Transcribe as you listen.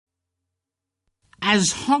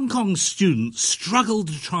as Hong Kong students struggle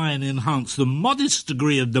to try and enhance the modest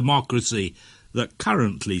degree of democracy that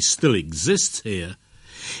currently still exists here,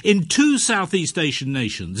 in two Southeast Asian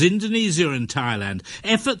nations, Indonesia and Thailand,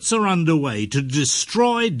 efforts are underway to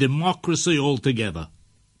destroy democracy altogether.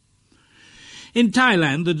 In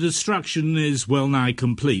Thailand, the destruction is well nigh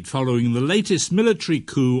complete following the latest military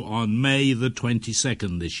coup on May the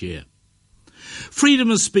 22nd this year. Freedom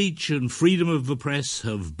of speech and freedom of the press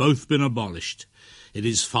have both been abolished. It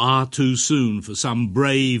is far too soon for some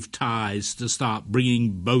brave Thais to start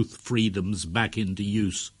bringing both freedoms back into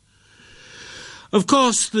use. Of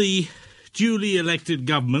course, the duly elected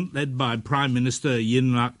government, led by Prime Minister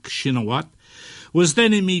Yingluck Shinawatra, was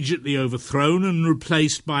then immediately overthrown and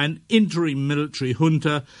replaced by an interim military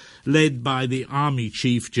junta led by the Army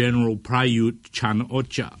Chief General Prayut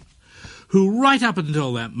Chan-o-cha, who right up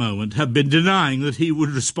until that moment had been denying that he would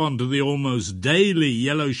respond to the almost daily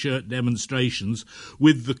yellow shirt demonstrations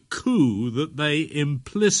with the coup that they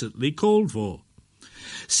implicitly called for.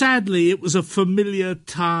 Sadly, it was a familiar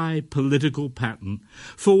Thai political pattern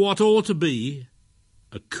for what ought to be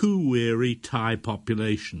a coup-weary Thai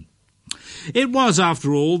population. It was,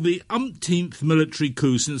 after all, the umpteenth military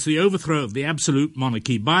coup since the overthrow of the absolute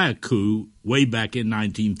monarchy by a coup way back in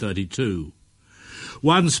 1932.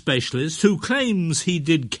 One specialist, who claims he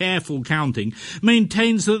did careful counting,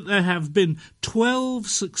 maintains that there have been 12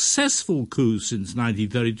 successful coups since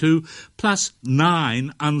 1932, plus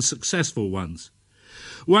 9 unsuccessful ones.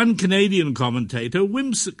 One Canadian commentator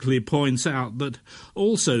whimsically points out that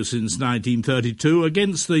also since 1932,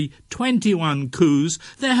 against the 21 coups,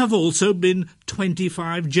 there have also been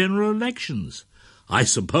 25 general elections. I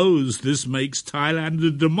suppose this makes Thailand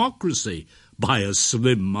a democracy by a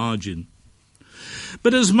slim margin.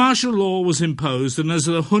 But as martial law was imposed and as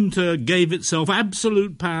the junta gave itself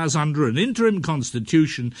absolute powers under an interim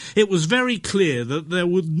constitution, it was very clear that there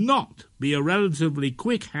would not be a relatively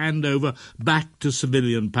quick handover back to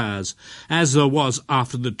civilian powers, as there was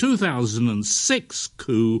after the 2006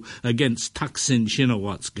 coup against Thaksin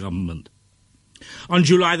Shinawatра's government. On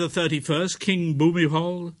July the 31st, King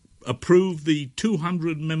Bhumibol approved the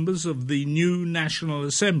 200 members of the new National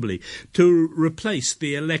Assembly to replace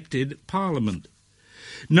the elected parliament.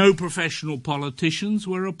 No professional politicians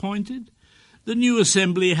were appointed. The new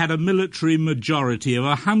assembly had a military majority of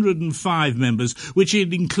 105 members, which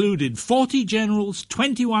had included 40 generals,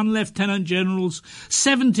 21 lieutenant generals,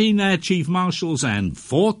 17 air chief marshals and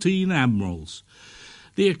 14 admirals.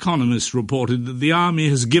 The Economist reported that the army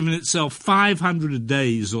has given itself 500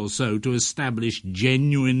 days or so to establish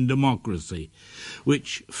genuine democracy,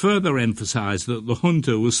 which further emphasised that the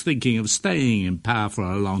junta was thinking of staying in power for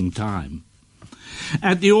a long time.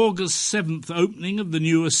 At the August 7th opening of the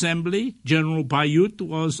new assembly, General Prayut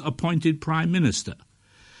was appointed Prime Minister.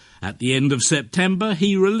 At the end of September,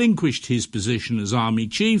 he relinquished his position as Army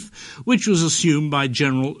Chief, which was assumed by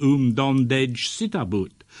General Dondej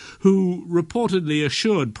Sitabut, who reportedly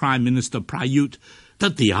assured Prime Minister Prayut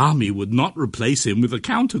that the army would not replace him with a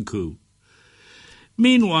counter-coup.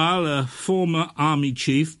 Meanwhile, a former Army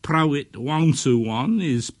Chief, Prawit Wongsuwon,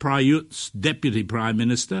 is Prayut's Deputy Prime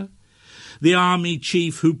Minister. The Army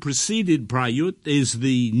Chief who preceded Prayut is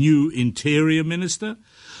the new Interior Minister,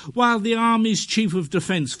 while the Army's Chief of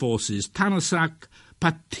Defence Forces, Thanasak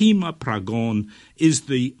Patima Pragon, is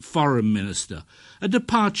the Foreign Minister, a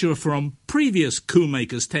departure from previous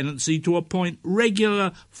coup-makers' tendency to appoint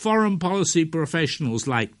regular foreign policy professionals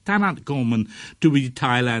like Thanat Gorman to be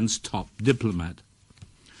Thailand's top diplomat.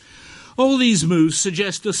 All these moves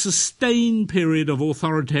suggest a sustained period of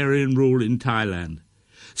authoritarian rule in Thailand.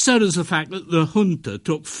 So does the fact that the junta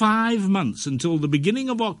took 5 months until the beginning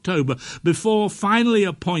of October before finally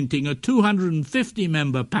appointing a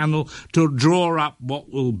 250-member panel to draw up what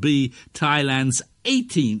will be Thailand's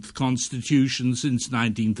 18th constitution since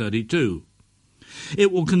 1932.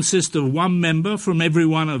 It will consist of 1 member from every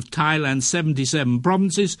one of Thailand's 77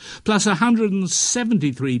 provinces, plus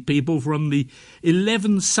 173 people from the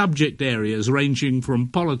 11 subject areas ranging from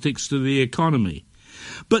politics to the economy.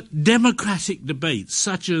 But democratic debates,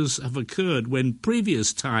 such as have occurred when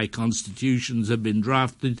previous Thai constitutions have been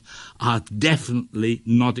drafted, are definitely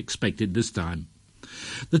not expected this time.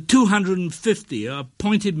 The 250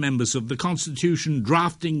 appointed members of the Constitution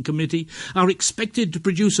Drafting Committee are expected to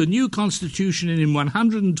produce a new constitution in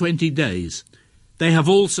 120 days. They have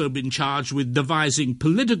also been charged with devising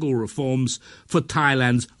political reforms for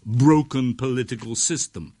Thailand's broken political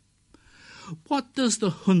system. What does the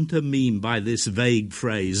junta mean by this vague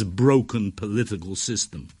phrase, broken political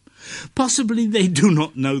system? Possibly they do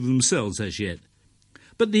not know themselves as yet.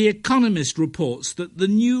 But The Economist reports that the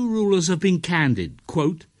new rulers have been candid.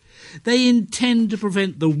 Quote, They intend to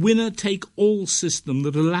prevent the winner-take-all system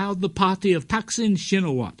that allowed the party of Thaksin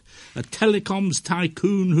Shinawatra, a telecoms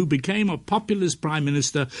tycoon who became a populist prime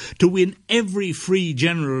minister, to win every free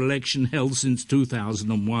general election held since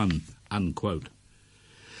 2001, unquote.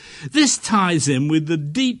 This ties in with the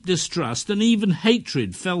deep distrust and even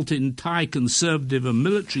hatred felt in Thai conservative and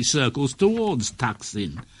military circles towards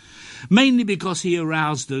Thaksin, mainly because he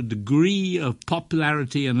aroused a degree of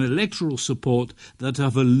popularity and electoral support that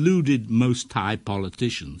have eluded most Thai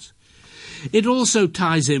politicians. It also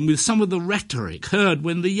ties in with some of the rhetoric heard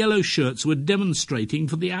when the yellow shirts were demonstrating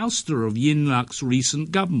for the ouster of Yingluck's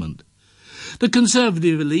recent government. The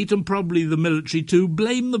conservative elite, and probably the military too,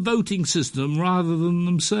 blame the voting system rather than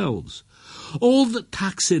themselves. All that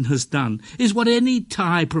Thaksin has done is what any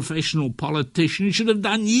Thai professional politician should have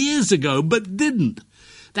done years ago, but didn't.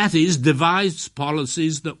 That is, devised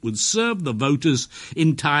policies that would serve the voters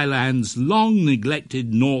in Thailand's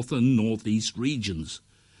long-neglected north and northeast regions.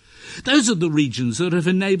 Those are the regions that have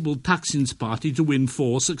enabled Thaksin's party to win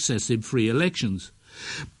 4 successive free elections.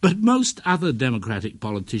 But most other democratic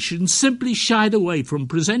politicians simply shied away from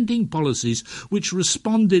presenting policies which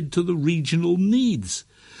responded to the regional needs.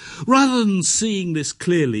 Rather than seeing this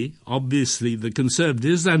clearly, obviously the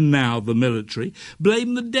Conservatives, and now the military,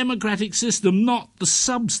 blame the democratic system, not the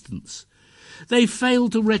substance. They fail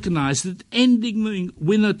to recognise that ending the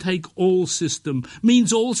winner-take-all system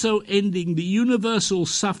means also ending the universal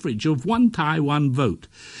suffrage of one Thai, one vote,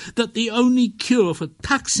 that the only cure for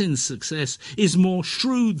Thaksin's success is more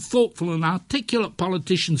shrewd, thoughtful and articulate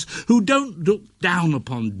politicians who don't look down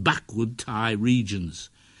upon backward Thai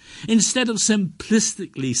regions. Instead of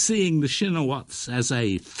simplistically seeing the Shinawatras as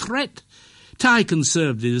a threat, Thai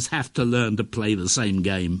conservatives have to learn to play the same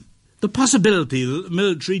game. The possibility that the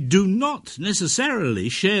military do not necessarily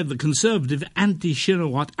share the conservative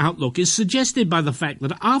anti-Shinawatra outlook is suggested by the fact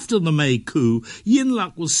that after the May coup,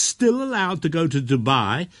 Yingluck was still allowed to go to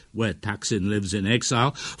Dubai, where Thaksin lives in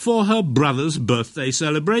exile, for her brother's birthday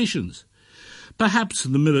celebrations. Perhaps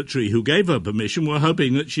the military who gave her permission were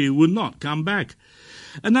hoping that she would not come back.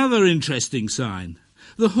 Another interesting sign.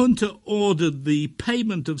 The junta ordered the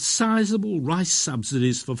payment of sizable rice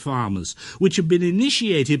subsidies for farmers, which had been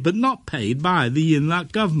initiated but not paid by the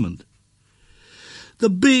Yingluck government. The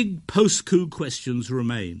big post-coup questions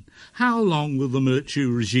remain. How long will the military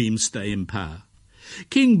regime stay in power?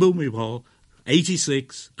 King Bhumibol,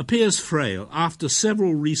 86, appears frail after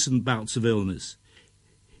several recent bouts of illness.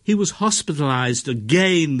 He was hospitalised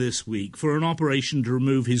again this week for an operation to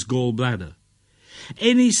remove his gallbladder.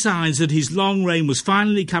 Any signs that his long reign was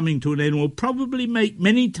finally coming to an end will probably make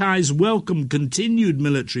many Thais welcome continued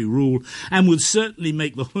military rule, and would certainly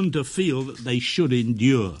make the junta feel that they should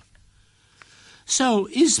endure. So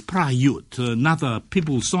is Prayut another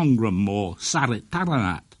Pipul Songram or Sarit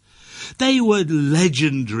Taranat? They were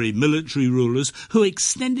legendary military rulers who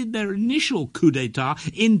extended their initial coup d'etat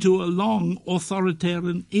into a long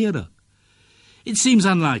authoritarian era. It seems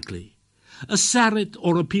unlikely. A Sarit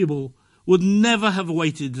or a Pipul would never have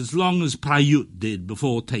waited as long as Prayut did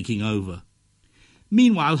before taking over.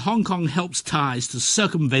 Meanwhile, Hong Kong helps Thais to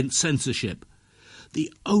circumvent censorship.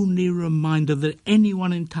 The only reminder that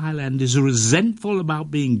anyone in Thailand is resentful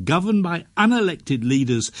about being governed by unelected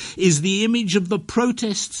leaders is the image of the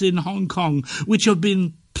protests in Hong Kong, which have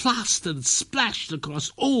been plastered, splashed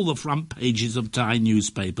across all the front pages of Thai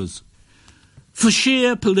newspapers. For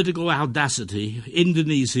sheer political audacity,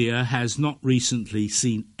 Indonesia has not recently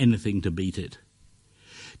seen anything to beat it.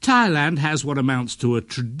 Thailand has what amounts to a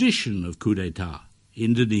tradition of coup d'etat.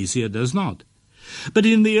 Indonesia does not. But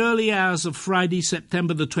in the early hours of Friday,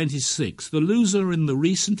 September the 26th, the loser in the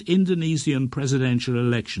recent Indonesian presidential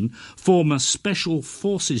election, former Special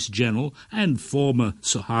Forces General and former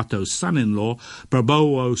Suharto's son-in-law,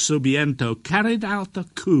 Prabowo Subianto, carried out a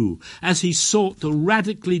coup as he sought to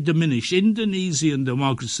radically diminish Indonesian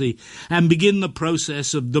democracy and begin the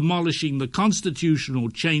process of demolishing the constitutional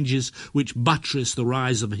changes which buttressed the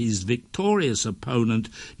rise of his victorious opponent,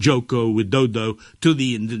 Joko Widodo, to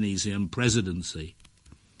the Indonesian presidency.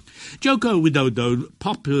 Joko Widodo,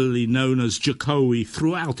 popularly known as Jokowi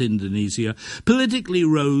throughout Indonesia, politically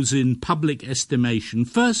rose in public estimation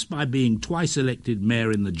first by being twice elected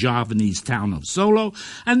mayor in the Javanese town of Solo,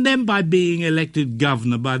 and then by being elected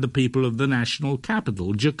governor by the people of the national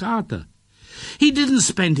capital, Jakarta. He didn't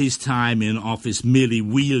spend his time in office merely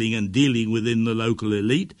wheeling and dealing within the local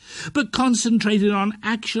elite, but concentrated on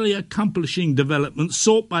actually accomplishing developments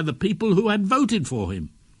sought by the people who had voted for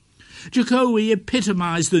him. Jokowi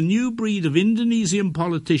epitomised the new breed of Indonesian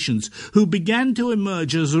politicians who began to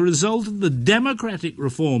emerge as a result of the democratic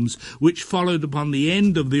reforms which followed upon the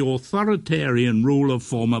end of the authoritarian rule of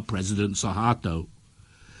former President Suharto.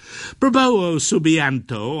 Prabowo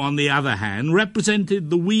Subianto, on the other hand, represented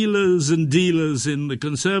the wheelers and dealers in the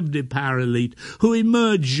conservative power elite who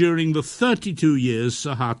emerged during the 32 years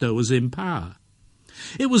Suharto was in power.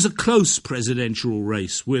 It was a close presidential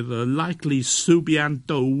race, with a likely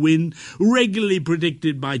Subianto win regularly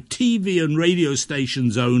predicted by TV and radio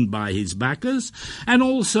stations owned by his backers, and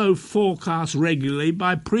also forecast regularly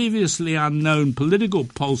by previously unknown political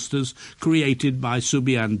pollsters created by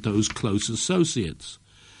Subianto's close associates.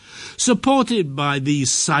 Supported by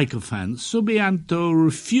these sycophants, Subianto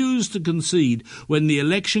refused to concede when the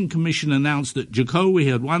Election Commission announced that Jokowi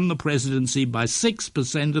had won the presidency by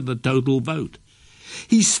 6% of the total vote.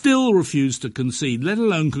 He still refused to concede, let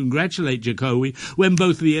alone congratulate Jokowi, when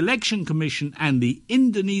both the Election Commission and the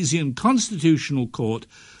Indonesian Constitutional Court,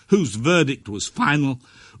 whose verdict was final,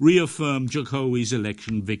 reaffirmed Jokowi's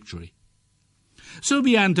election victory.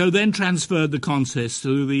 Subianto then transferred the contest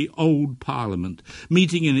to the old parliament,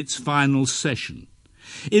 meeting in its final session.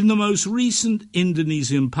 In the most recent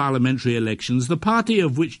Indonesian parliamentary elections, the party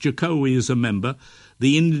of which Jokowi is a member,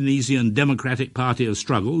 the Indonesian Democratic Party of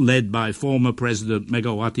Struggle, led by former President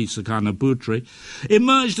Megawati Soekarno-Putri,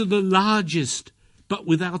 emerged as the largest, but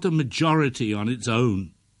without a majority on its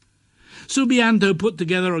own. Subianto put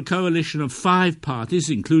together a coalition of 5 parties,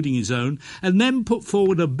 including his own, and then put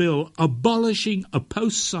forward a bill abolishing a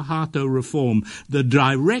post-Suharto reform, the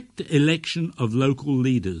direct election of local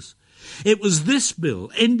leaders. It was this bill,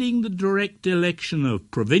 ending the direct election of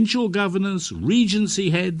provincial governors, regency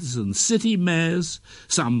heads and city mayors,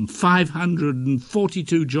 some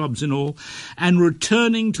 542 jobs in all, and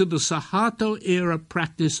returning to the Suharto-era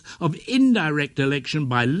practice of indirect election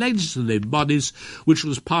by legislative bodies, which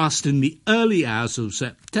was passed in the early hours of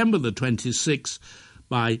September the 26th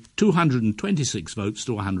by 226 votes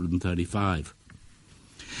to 135.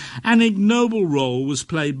 An ignoble role was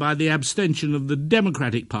played by the abstention of the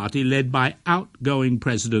Democratic Party led by outgoing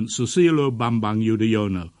President Susilo Bambang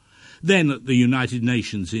Yudhoyono, then at the United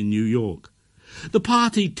Nations in New York. The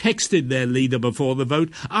party texted their leader before the vote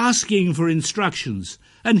asking for instructions,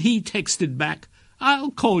 and he texted back,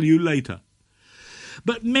 "I'll call you later."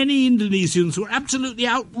 But many Indonesians were absolutely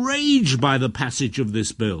outraged by the passage of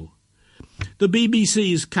this bill. The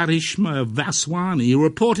BBC's Karishma Vaswani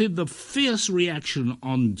reported the fierce reaction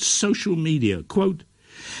on social media. Quote,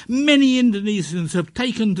 "Many Indonesians have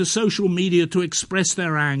taken to social media to express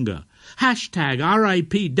their anger. Hashtag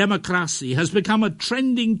RIP Demokrasi has become a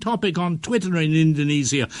trending topic on Twitter in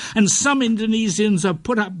Indonesia, and some Indonesians have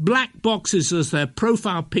put up black boxes as their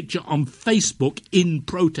profile picture on Facebook in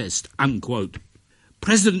protest," unquote.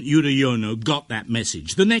 President Yudhoyono got that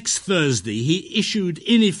message. The next Thursday he issued,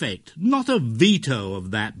 in effect, not a veto of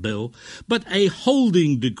that bill, but a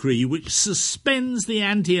holding decree which suspends the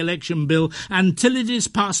anti-election bill until it is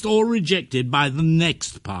passed or rejected by the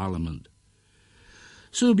next parliament.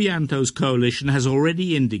 Subianto's coalition has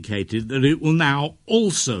already indicated that it will now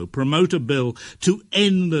also promote a bill to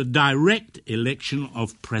end the direct election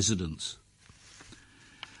of presidents.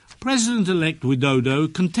 President-elect Widodo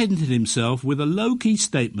contented himself with a low-key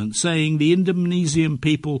statement saying the Indonesian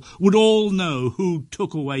people would all know who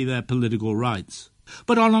took away their political rights.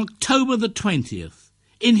 But on October the 20th,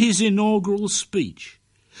 in his inaugural speech,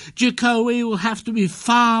 Jokowi will have to be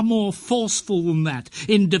far more forceful than that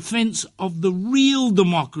in defence of the real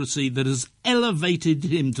democracy that has elevated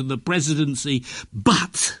him to the presidency,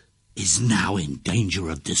 but is now in danger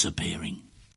of disappearing.